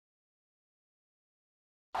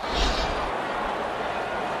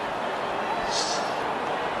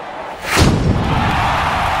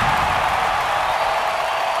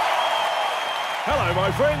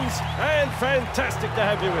my friends, and fantastic to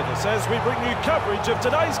have you with us as we bring you coverage of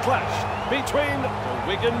today's clash between the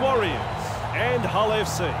Wigan Warriors and Hull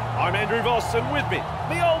FC. I'm Andrew Voss, and with me,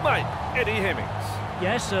 the old mate, Eddie Hemmings.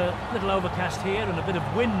 Yes, a little overcast here and a bit of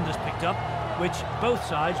wind has picked up, which both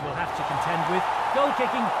sides will have to contend with. Goal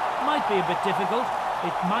kicking might be a bit difficult.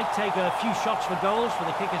 It might take a few shots for goals for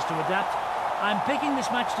the kickers to adapt. I'm picking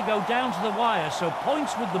this match to go down to the wire, so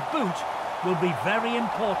points with the boot will be very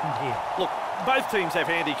important here. Look, both teams have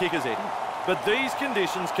handy kickers, Eddie, but these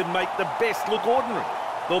conditions can make the best look ordinary.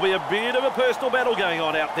 There'll be a bit of a personal battle going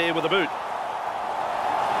on out there with the boot.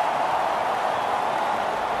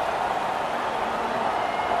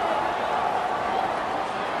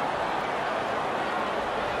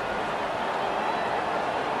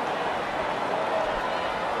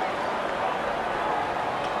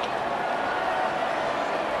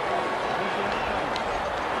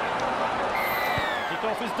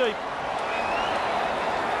 Off is deep.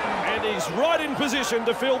 And he's right in position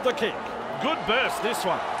to field the kick. Good burst, this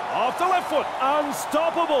one. Off the left foot.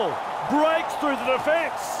 Unstoppable. Breaks through the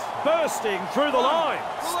defence. Bursting through the line.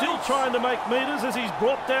 Still trying to make metres as he's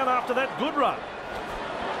brought down after that good run.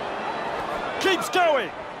 Keeps going.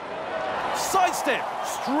 Sidestep.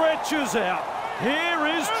 Stretches out. Here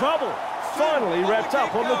is trouble. Finally wrapped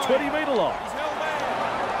up on the 20-metre line.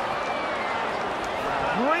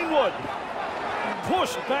 Greenwood.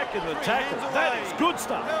 Pushed back in the tackle. That is good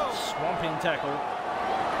stuff. Swamping tackle.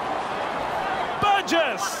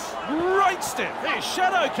 Burgess! Great step. His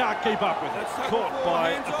shadow can't keep up with it. Caught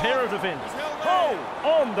by a pair of defenders. Oh,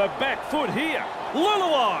 on the back foot here.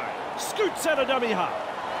 Luluai scoots out a dummy half.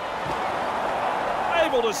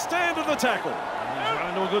 Able to stand in the tackle. He's run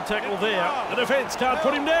into a good tackle there. The defence can't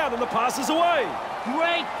put him down and the pass is away.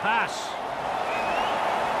 Great pass.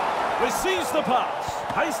 Receives the pass.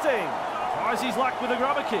 Hastings tries his luck with a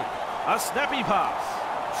grubber kick. A snappy pass.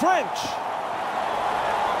 French.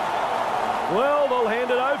 Well, they'll hand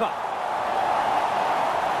it over.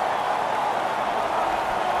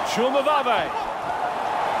 Chumavave.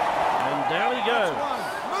 And down he goes.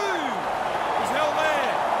 Move. He's held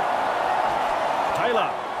there. Taylor.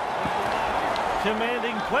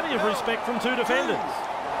 Commanding plenty of respect from two defenders.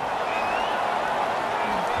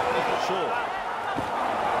 Short.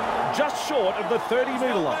 Just short of the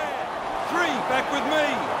 30-metre line. 3, back with me.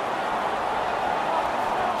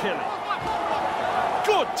 Kelly.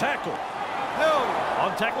 Good tackle. Held.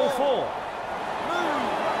 On tackle 4. Move.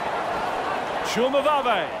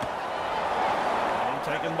 Chumavave. And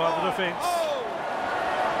taken by the defence.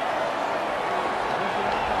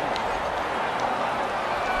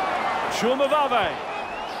 Chumavave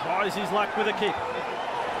tries his luck with a kick.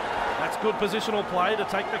 That's good positional play to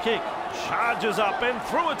take the kick. Charges up and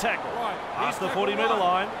through a tackle. Past the 40-metre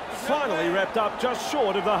line. Finally wrapped up just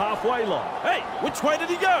short of the halfway line. Hey, which way did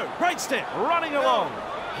he go? Great step. Running along.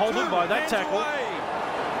 Halted by that tackle.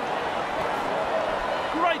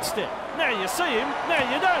 Great step. Now you see him, now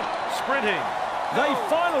you don't. Sprinting. They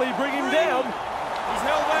finally bring him down. He's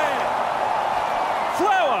held there.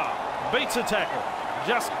 Flower beats a tackle.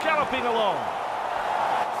 Just galloping along.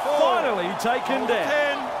 Finally taken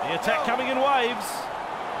down. The attack coming in waves.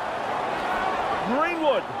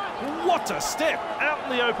 Greenwood. What a step out in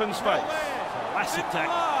the open space. Classic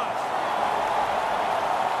tackle.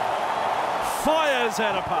 Fires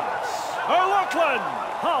out a pass. O'Loughlin.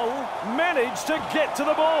 Hull managed to get to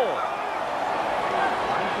the ball.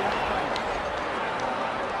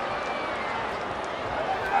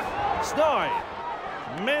 Snide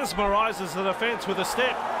mesmerises the defence with a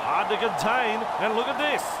step. Hard to contain, and look at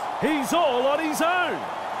this. He's all on his own.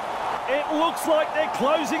 It looks like they're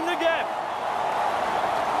closing the gap.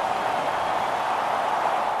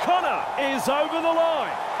 Connor is over the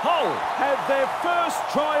line. Hull have their first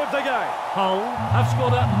try of the game. Hull have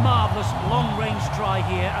scored a marvellous long-range try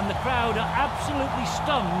here, and the crowd are absolutely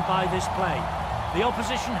stunned by this play. The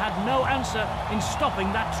opposition had no answer in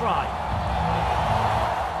stopping that try.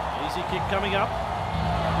 Easy kick coming up.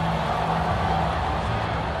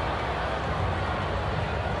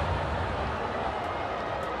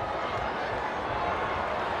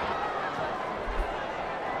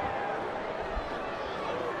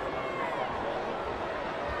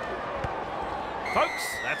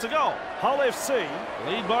 Folks, that's a goal. Hull FC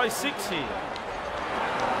lead by 6 here.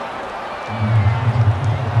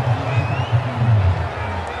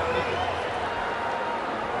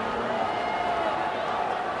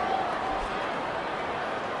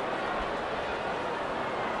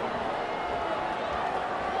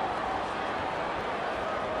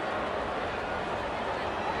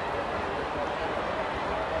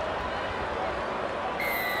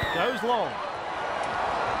 Goes long.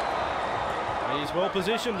 He's well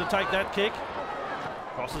positioned to take that kick.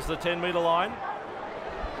 Crosses the 10-metre line.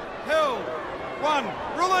 Held. 1.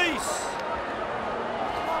 Release.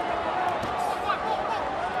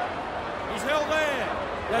 He's held there.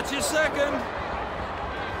 That's your second.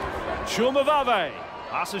 Chumavave.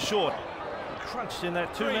 Passes short. Crunched in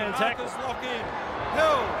that two-man tackle. Lock in.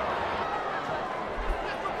 Held.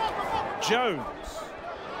 Jones.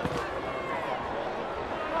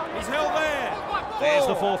 He's held there. There's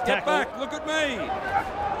the fourth Get tackle. back. Look at me.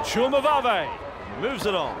 Chumavave moves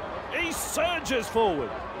it on. He surges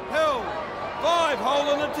forward. Held. 5. Hold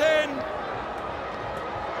on the 10.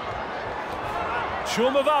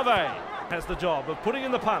 Chumavave has the job of putting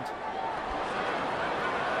in the punt.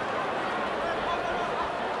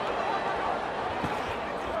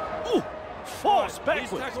 Ooh, force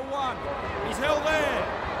backwards. He's tackle 1. He's held there.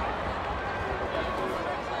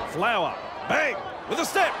 Flower, bang, with a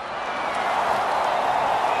step.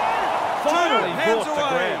 Finally brought to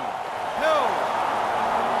ground. Held.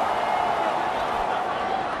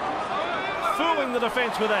 Fooling the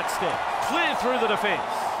defence with that step. Clear through the defence.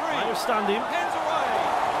 3. May have stunned him. Hands away.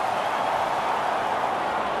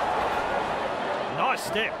 Nice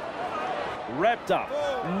step. Wrapped up.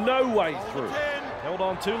 No way through. 10. Held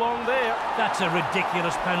on too long there. That's a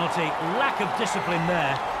ridiculous penalty. Lack of discipline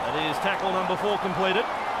there. That is tackle number 4 completed.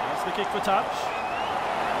 That's the kick for touch.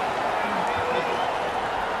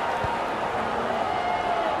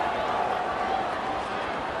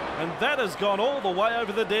 And that has gone all the way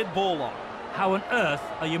over the dead ball line. How on earth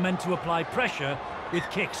are you meant to apply pressure with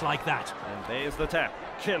kicks like that? And there's the tap.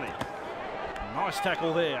 Kelly. Nice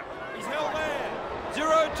tackle there. He's held there.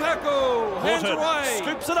 0 tackle. Hands Horton away.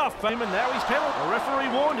 scoops it off him, and now he's penalised. The referee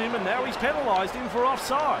warned him, and now he's penalised him for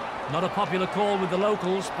offside. Not a popular call with the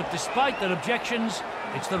locals, but despite their objections,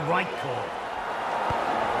 it's the right call.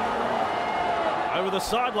 Over the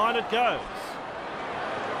sideline it goes.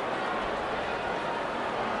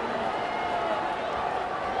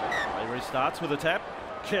 He restarts with a tap.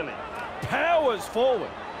 Kelly powers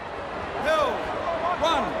forward. Held.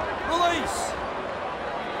 1. Release.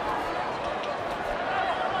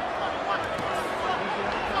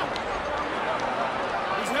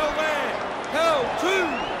 He's held there. Held. 2.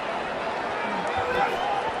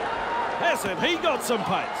 Hasn't he got some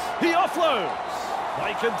pace? He offloads.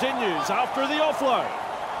 Play continues after the offload.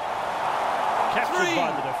 Captured 3.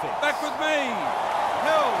 by the defence. Back with me.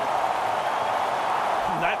 Held.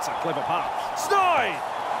 That's a clever pass. Snide!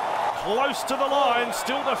 Close to the line,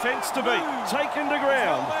 still defence to beat. Taken to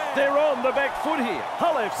ground. They're on the back foot here.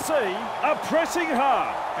 Hull FC are pressing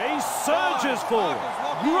hard. He surges forward.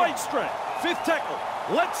 Great strength. 5th tackle.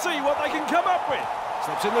 Let's see what they can come up with.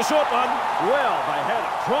 Slips in the short one. Well, they had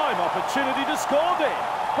a prime opportunity to score there,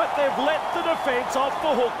 but they've let the defence off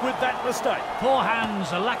the hook with that mistake. Poor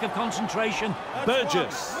hands, a lack of concentration.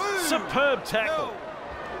 Burgess, superb tackle.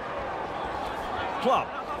 Club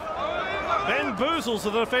bamboozles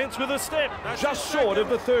the defence with a step, just short of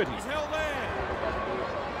the 30. He's held there.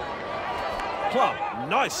 Club,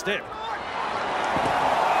 nice step.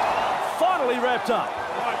 Finally wrapped up.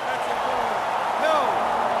 Right, that's it. Held.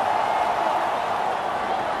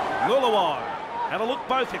 Lulawai had a look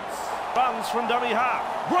both hits. Runs from dummy half.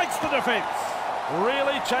 Breaks the defence.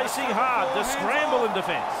 Really chasing hard to scramble in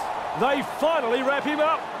defence. They finally wrap him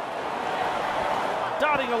up.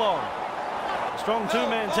 Darting along. Strong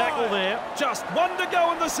two-man tackle there. Just 1 to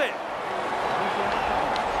go in the set.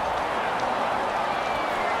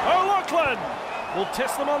 O'Loughlin will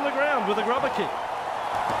test them on the ground with a grubber kick.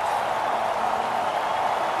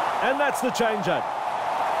 And that's the change-up.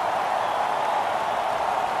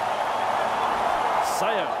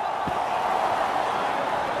 Sayo.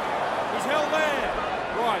 He's held there.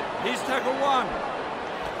 Right, he's tackle 1.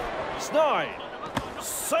 Snide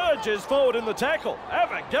surges forward in the tackle.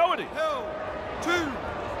 Have a go at him. Held. 2.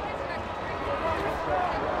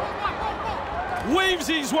 Weaves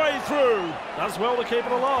his way through. Does well to keep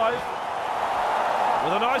it alive.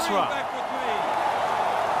 With a nice 3 run. back with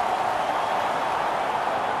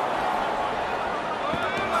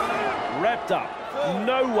me. Wrapped up.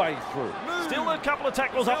 No way through. Still a couple of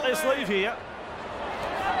tackles up their sleeve here.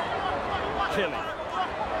 Kelly.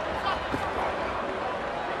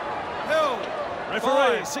 Held.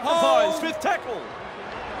 Referee 5. signifies Hold. 5th tackle.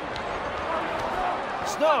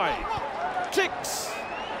 Snide. Kicks.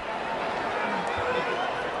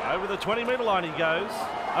 Over the 20-metre line he goes.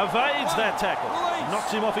 Evades that tackle.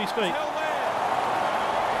 Knocks him off his feet. Held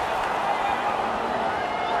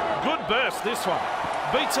there. Good burst this one.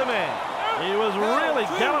 Beats a man. He was really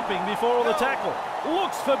galloping before the tackle.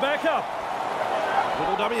 Looks for backup.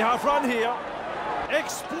 Little dummy half run here.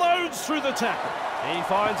 Explodes through the tackle. He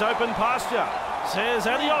finds open pasture. Says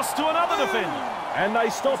adios to another defender. And they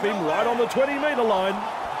stop him right on the 20-metre line.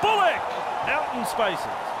 Bullock! Out in spaces.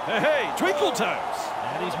 Hey, Twinkle Toes.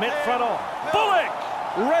 And he's met front on. Bullock!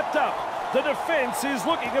 Wrapped up. The defence is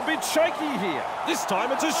looking a bit shaky here. This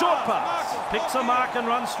time it's a short pass. Picks a mark and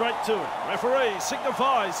runs straight to it. Referee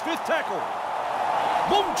signifies fifth tackle.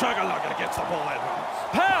 Boom chugga-lugga gets the ball out.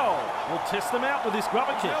 Powell will test them out with this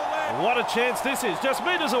grubber kick. What a chance this is, just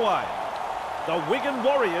metres away. The Wigan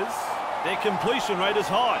Warriors, their completion rate is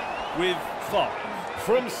high with 5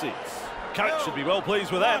 from 6. Coach should be well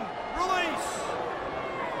pleased with that. Release.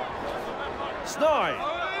 Snide.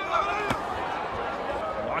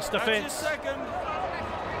 Nice defence.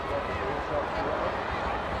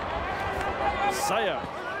 Sayer.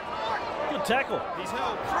 Good tackle. He's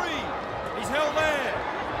held 3. He's held there.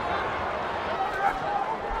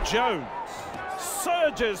 Jones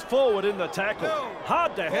surges forward in the tackle.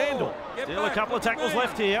 Hard to handle. Still a couple of tackles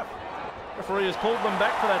left here. Referee has pulled them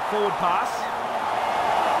back for that forward pass.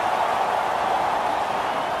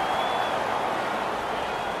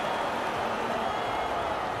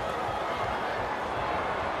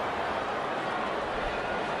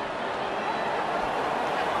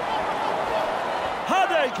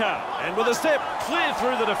 And with a step, clear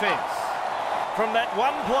through the defence. From that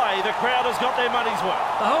one play, the crowd has got their money's worth.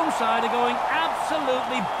 The home side are going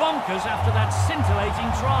absolutely bonkers after that scintillating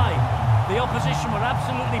try. The opposition were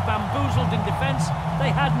absolutely bamboozled in defence. They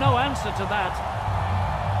had no answer to that.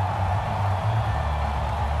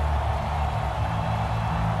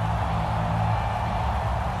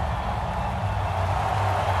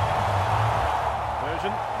 Version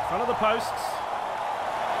in front of the posts.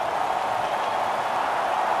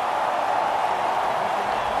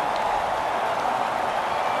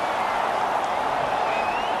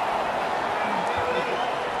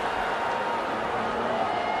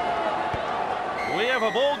 We have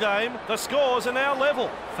a ball game. The scores are now level.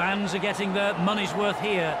 Fans are getting their money's worth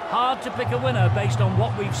here. Hard to pick a winner based on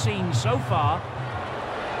what we've seen so far.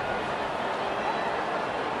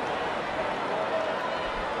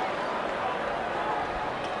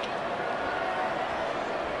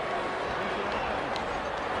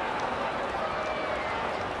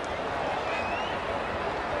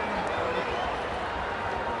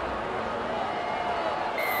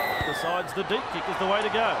 Decides the deep kick is the way to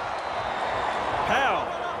go. Powell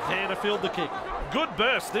there to field the kick. Good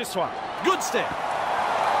burst this one. Good step.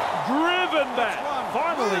 Driven back.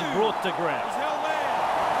 Finally brought to ground.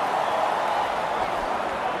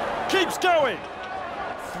 Keeps going.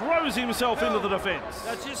 Throws himself into the defence.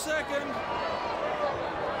 That's your second.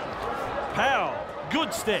 Powell.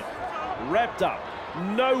 Good step. Wrapped up.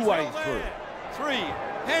 No way through. 3.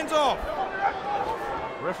 Hands off.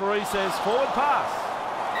 Referee says forward pass.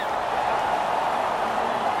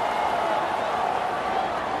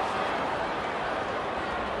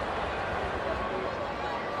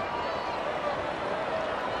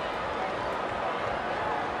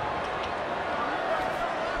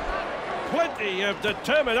 Plenty of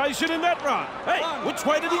determination in that run. Hey, which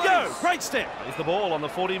way did he go? Great step. Here's the ball on the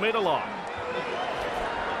 40-metre line.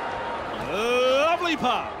 Lovely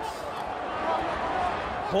pass.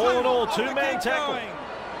 Ball and all, two-man tackle.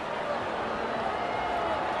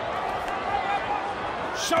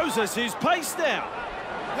 Shows us his pace now.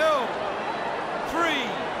 Hill. 3.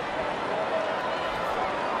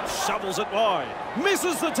 Shovels it wide.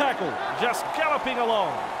 Misses the tackle. Just galloping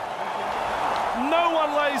along. No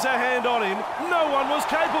one lays a hand on him. No one was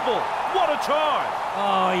capable. What a try.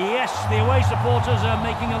 Oh, yes, the away supporters are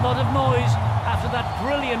making a lot of noise after that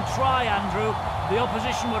brilliant try, Andrew. The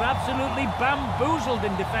opposition were absolutely bamboozled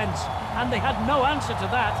in defence, and they had no answer to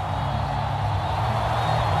that.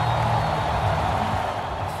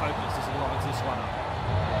 Focused as he lines this one up.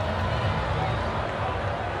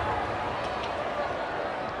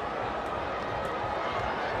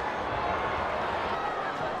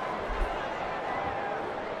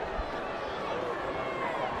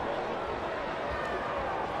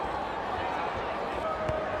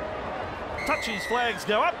 Touchy's flags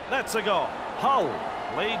go up. That's a goal. Hull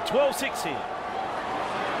lead 12-6 here.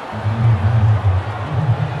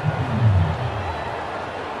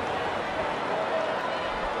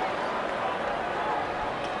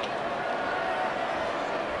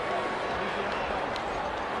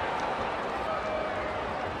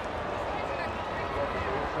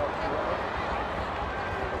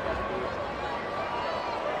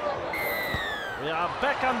 We are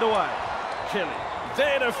back underway. Kelly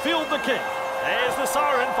there to field the kick. There's the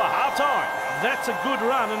siren for half-time. That's a good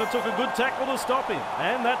run, and it took a good tackle to stop him.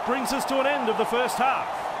 And that brings us to an end of the first half.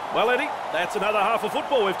 Well, Eddie, that's another half of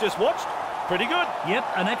football we've just watched. pretty good. Yep,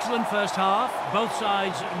 an excellent first half. Both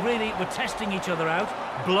sides really were testing each other out,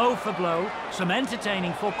 blow for blow, some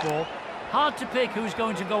entertaining football. Hard to pick who's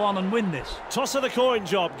going to go on and win this. Toss of the coin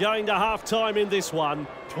job going to half-time in this one.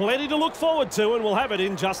 Plenty to look forward to, and we'll have it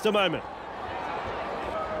in just a moment.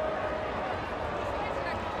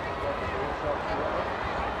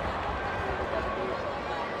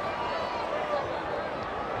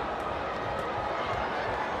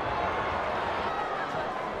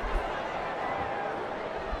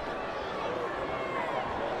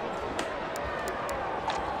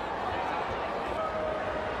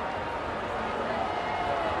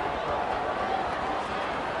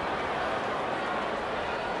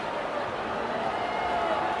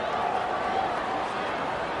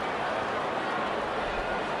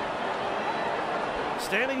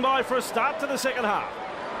 Standing by for a start to the second half.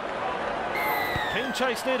 Keen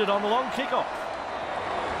chase needed on the long kickoff.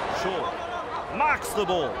 Shaw marks the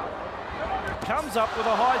ball. Comes up with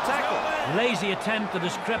a high tackle. Lazy attempt that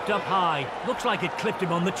has crept up high. Looks like it clipped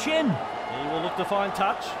him on the chin. He will look to find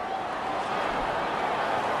touch.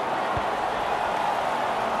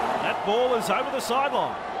 That ball is over the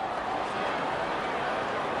sideline.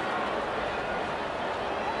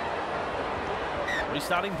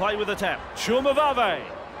 Restarting play with a tap. Chumavave.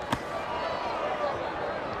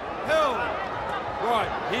 Held.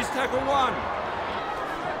 Right, here's tackle one.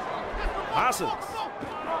 Passes.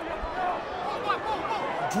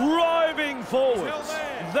 Driving forwards.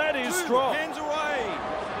 That is strong. Hands away.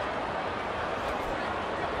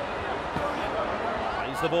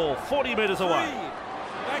 Plays the ball 40 metres away.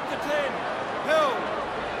 Back to 10. Held.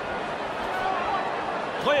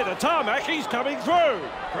 Clear the tarmac, he's coming through.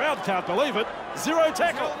 Crowd can't believe it. Zero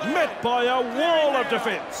tackle, met by a wall of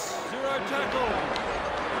defence. Zero tackle.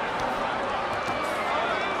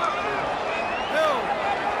 Held.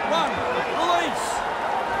 One. Release.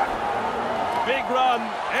 Big run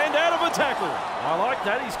and out of a tackle. I like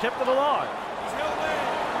that, he's kept it alive. He's held there.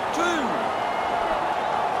 Two.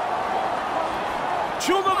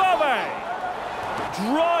 Chumavave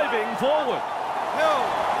driving forward.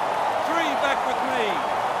 Held. Three back with me.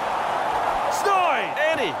 Stein,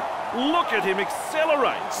 Eddie, look at him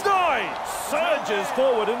accelerate. Stein surges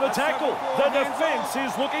forward in the tackle. The defence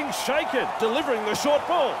is looking shaken, delivering the short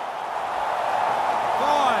ball.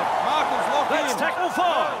 Five. Markers locked in. That's tackle 5.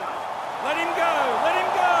 Let him go. Let him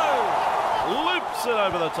go. Loops it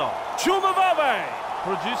over the top. Chumavave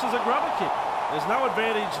produces a grubber kick. There's no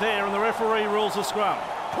advantage there, and the referee rules a scrum.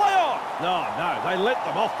 Play on! No, they let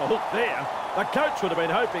them off the hook there. The coach would have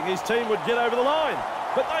been hoping his team would get over the line,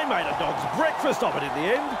 but they made a dog's breakfast of it in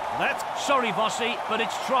the end. That's... Sorry, Vossi, but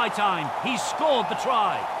it's try time. He's scored the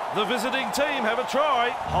try. The visiting team have a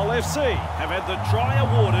try. Hull FC have had the try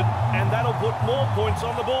awarded, and that'll put more points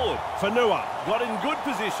on the board. Fanua got in good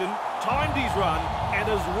position, timed his run, and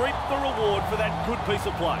has reaped the reward for that good piece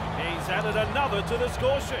of play. He's added another to the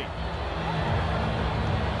score sheet.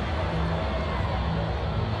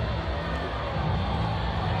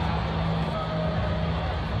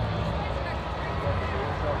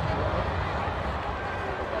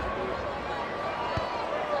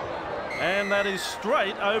 And that is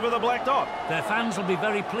straight over the black dot. Their fans will be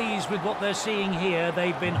very pleased with what they're seeing here.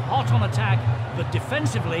 They've been hot on attack, but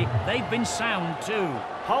defensively, they've been sound too.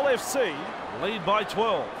 Hull FC lead by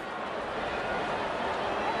 12.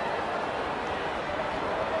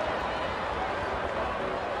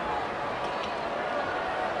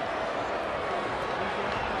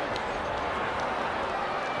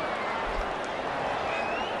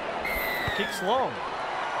 Kicks long.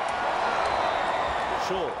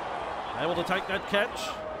 Shaw able to take that catch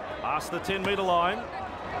past the 10-metre line.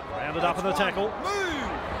 Rounded up in the tackle.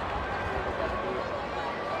 Move.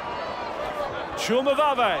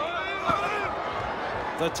 Chumavave.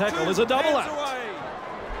 The tackle is a double act.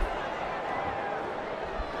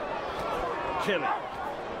 Kelly.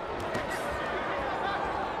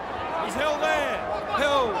 He's held there.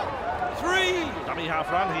 Held. Three. Dummy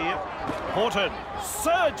half run here. Horton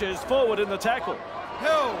surges forward in the tackle.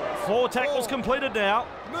 Held. 4 tackles completed now.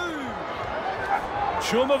 Move.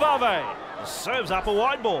 Chumavave serves up a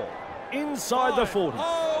wide ball inside the 40.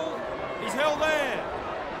 Hold. He's held there.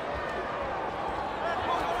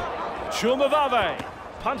 Chumavave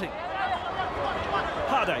punting.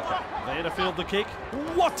 Hardacre there to field the kick.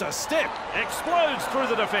 What a step! Explodes through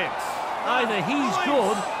the defence. Either he's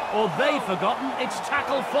good or they've forgotten it's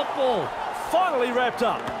tackle football. Finally wrapped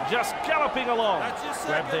up, just galloping along. That's your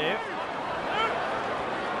Grab second. there.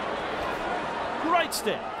 Great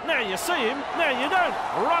step. Now you see him, now you don't.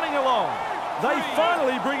 Running along. They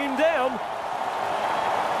finally bring him down.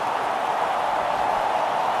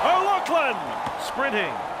 O'Loughlin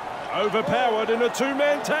sprinting. Overpowered in a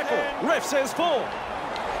two-man tackle. Ref says 4.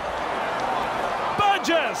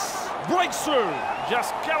 Burgess breaks through,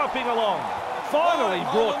 just galloping along. Finally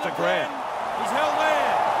brought to ground. He's held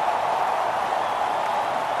there.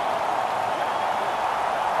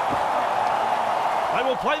 They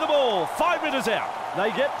will play the ball. 5 metres out.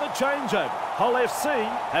 They get the changeover. Hull FC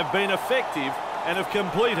have been effective and have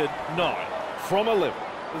completed 9 from 11.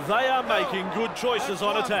 They are making good choices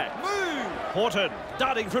on attack. Horton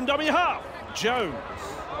darting from dummy half. Jones.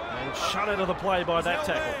 And shut out of the play by that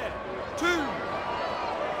tackle. 2.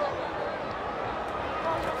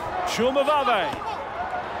 Chumavave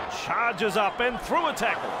charges up and through a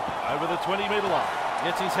tackle over the 20-metre line.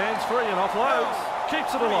 Gets his hands free and offloads.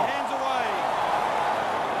 Keeps it along. Hands away.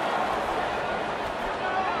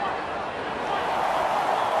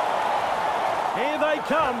 Here they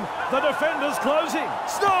come. The defenders closing.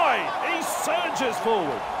 Snoid. He surges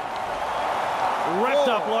forward. Wrapped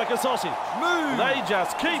up like a sausage. Move. They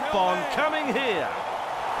just keep on coming here.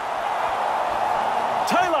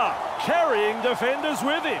 Taylor carrying defenders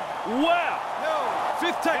with him. Wow.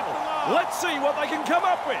 5th tackle. Let's see what they can come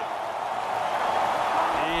up with.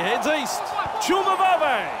 He heads east.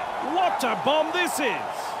 Chumavave. What a bomb this is.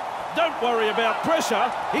 Don't worry about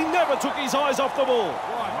pressure. He never took his eyes off the ball.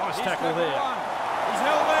 Nice tackle there. He's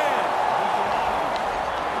held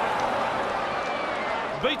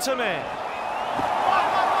there. Beats a man.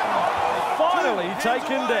 Finally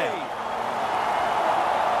taken down.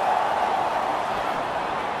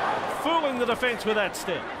 Fooling the defence with that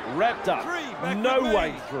step. Wrapped up. No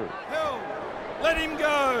way through. Held. Let him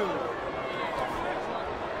go.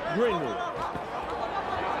 Greenwood.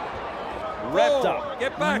 Wrapped up.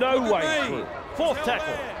 Get back. No Look way at me. through. 4th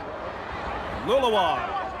tackle. Lulawai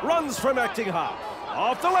runs from acting half.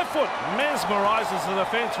 Off the left foot. Mesmerises the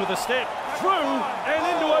defence with a step. Through and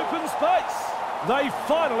into open space. They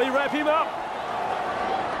finally wrap him up.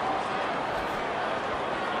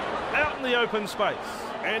 Out in the open space.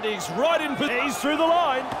 And he's right in. He's through the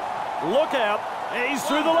line. Look out. He's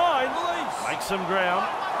through the line. Makes some ground.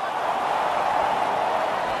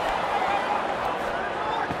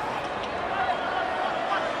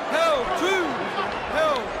 Held. 2.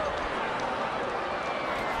 Held.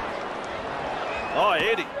 Oh,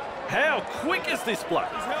 Eddie. How quick is this bloke?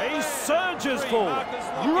 He surges forward.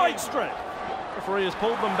 Great strength. Referee has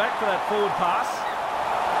pulled them back for that forward pass.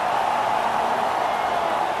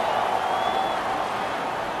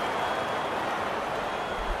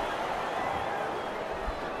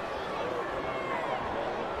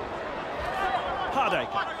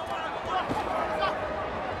 Hardacre.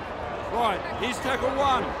 Right, here's tackle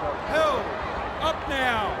 1. Held. Up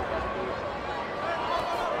now.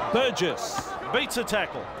 Burgess beats a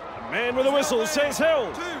tackle. A man with a whistle says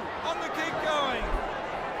held. 2. On the kick going.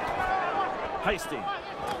 Hastings.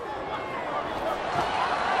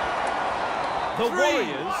 The 3.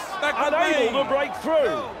 Warriors Back with unable me. to break through.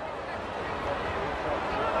 Held.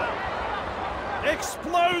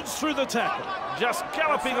 Explodes through the tackle. Just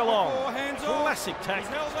galloping along. Hands off. Classic tackle.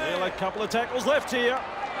 He's held there. Still a couple of tackles left here.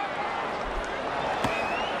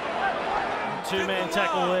 Two-man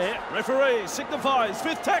tackle there. Referee signifies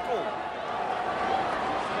 5th tackle.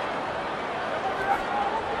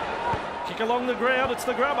 Kick along the ground, it's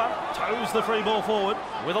the grubber. Toes the free ball forward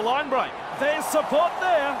with a line break. There's support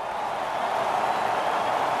there.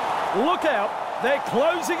 Look out, they're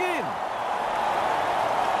closing in.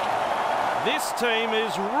 This team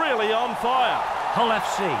is really on fire. Hull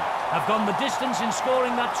FC have gone the distance in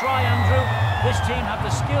scoring that try, Andrew. This team have the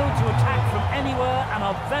skill to attack from anywhere and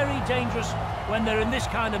are very dangerous when they're in this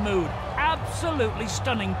kind of mood. Absolutely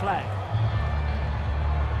stunning play.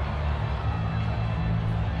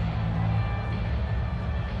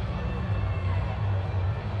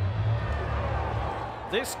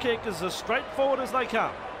 This kick is as straightforward as they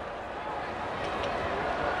come.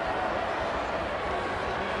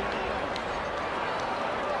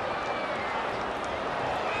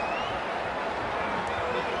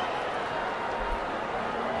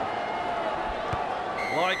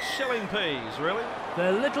 Like shelling peas, really.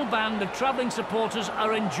 The little band of travelling supporters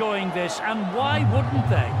are enjoying this, and why wouldn't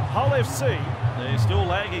they? Hull FC, they're still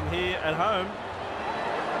lagging here at home.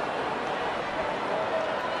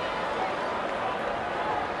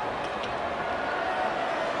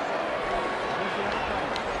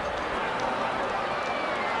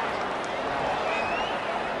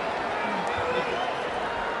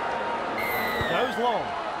 Goes long.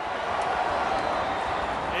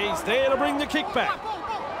 He's there to bring the kick back.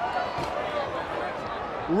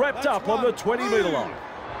 Wrapped up on the 20-metre line.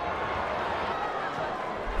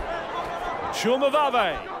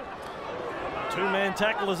 Chumavave. Two-man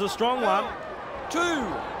tackle is a strong one. 2.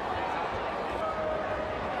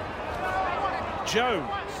 Jones.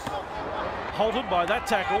 Halted by that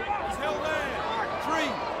tackle. He's held there. 3.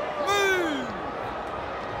 Move.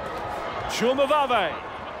 Chumavave.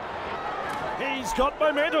 He's got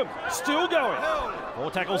momentum. Still going.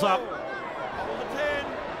 4 tackles up.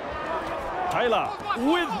 Taylor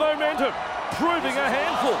with momentum. Proving a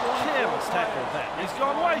handful. Careless tackle that. He's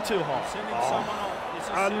gone way too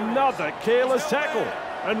high. Another careless tackle.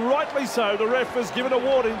 And rightly so, the ref has given a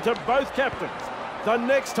warning to both captains. The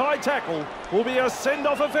next high tackle will be a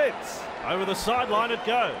send-off offence. Over the sideline it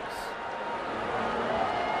goes.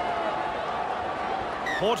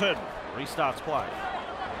 Horton restarts play.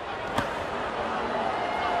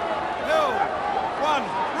 Held. 1.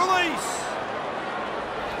 Release.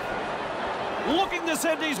 Looking to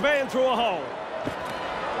send his man through a hole.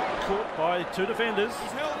 Caught by 2 defenders.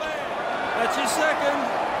 He's held there. That's his second.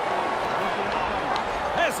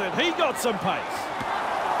 Hasn't he got some pace?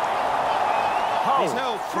 Hull He's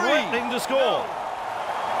held. 3. threatening to score.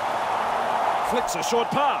 Flicks a short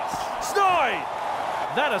pass. Snide!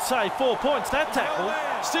 That'll save 4 points, that tackle.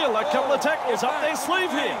 Still a couple of tackles up their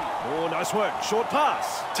sleeve here. Oh, nice work. Short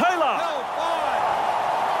pass. Taylor! Held.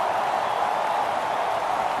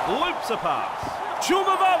 5. Loops a pass.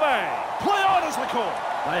 Chumavave! Play on as the call.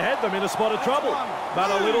 They had them in a spot of trouble,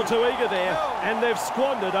 but a little too eager there, and they've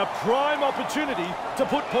squandered a prime opportunity to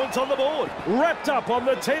put points on the board. Wrapped up on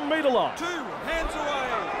the 10-metre line. 2. Hands away.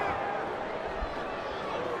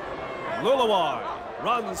 Lulawai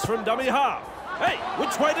runs from dummy half. Hey,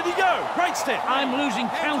 which way did he go? Great step. I'm losing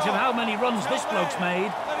count of how many runs this bloke's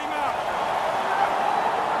made. Let him up.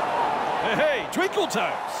 Hey, Twinkle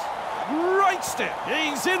Toes. Great step.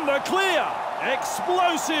 He's in the clear.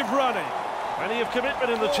 Explosive running. Plenty of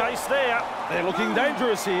commitment in the chase there. They're looking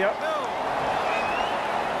dangerous here.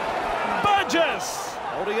 Burgess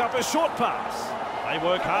holding up a short pass. They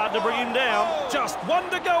work hard to bring him down. Just 1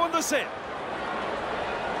 to go in the set.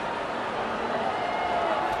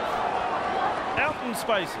 Out in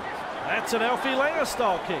spaces. That's an Alfie Langer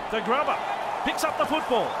style kick. The grubber picks up the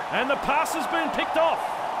football and the pass has been picked off.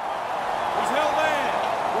 He's held there.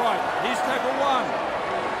 Right, he's tackle 1.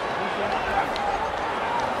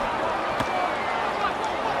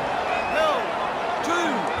 Held.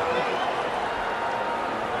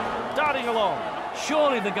 2. Darting along.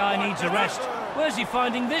 Surely the guy needs a rest. Where's he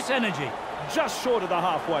finding this energy? Just short of the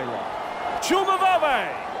halfway line. Chumavave.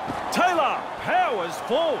 Taylor powers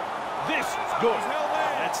forward. This is good.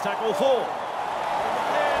 That's tackle 4.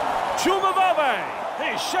 Chumavave.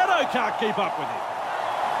 His shadow can't keep up with him.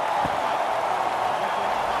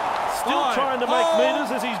 Still trying to make metres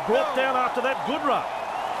as he's brought down after that good run.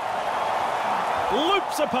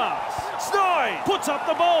 Loops a pass. Snide puts up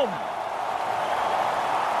the bomb.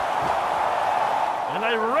 And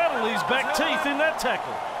they rattle his back teeth in that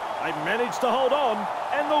tackle. They managed to hold on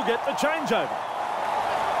and they'll get the changeover.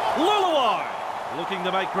 Lulawai looking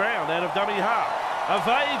to make ground out of dummy half.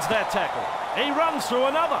 Evades that tackle. He runs through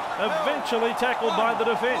another. Eventually tackled by the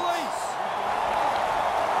defence.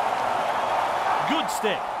 Good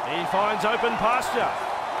step. He finds open pasture.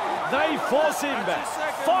 They force him back.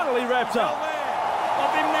 Finally wrapped up.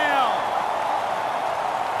 Up him now.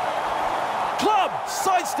 Club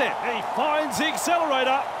sidestep. He finds the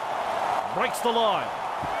accelerator. Breaks the line.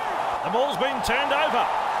 The ball's been turned over.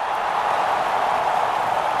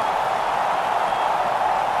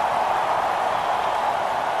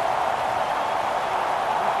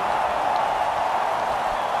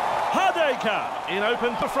 Hardacre in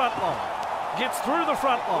open the front line. Gets through the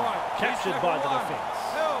front line. Captured by the defence.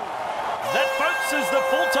 That, folks, is the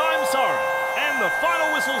full-time siren. And the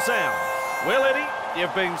final whistle sounds. Well, Eddie,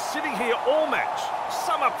 you've been sitting here all match.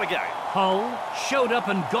 Sum up the game. Hull showed up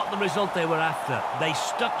and got the result they were after. They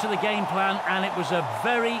stuck to the game plan and it was a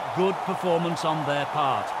very good performance on their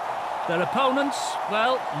part. Their opponents,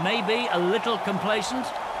 well, maybe a little complacent.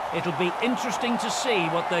 It'll be interesting to see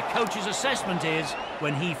what their coach's assessment is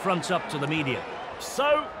when he fronts up to the media.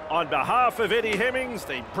 So, on behalf of Eddie Hemmings,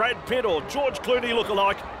 the Brad Pitt or George Clooney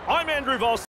lookalike, I'm Andrew Voss.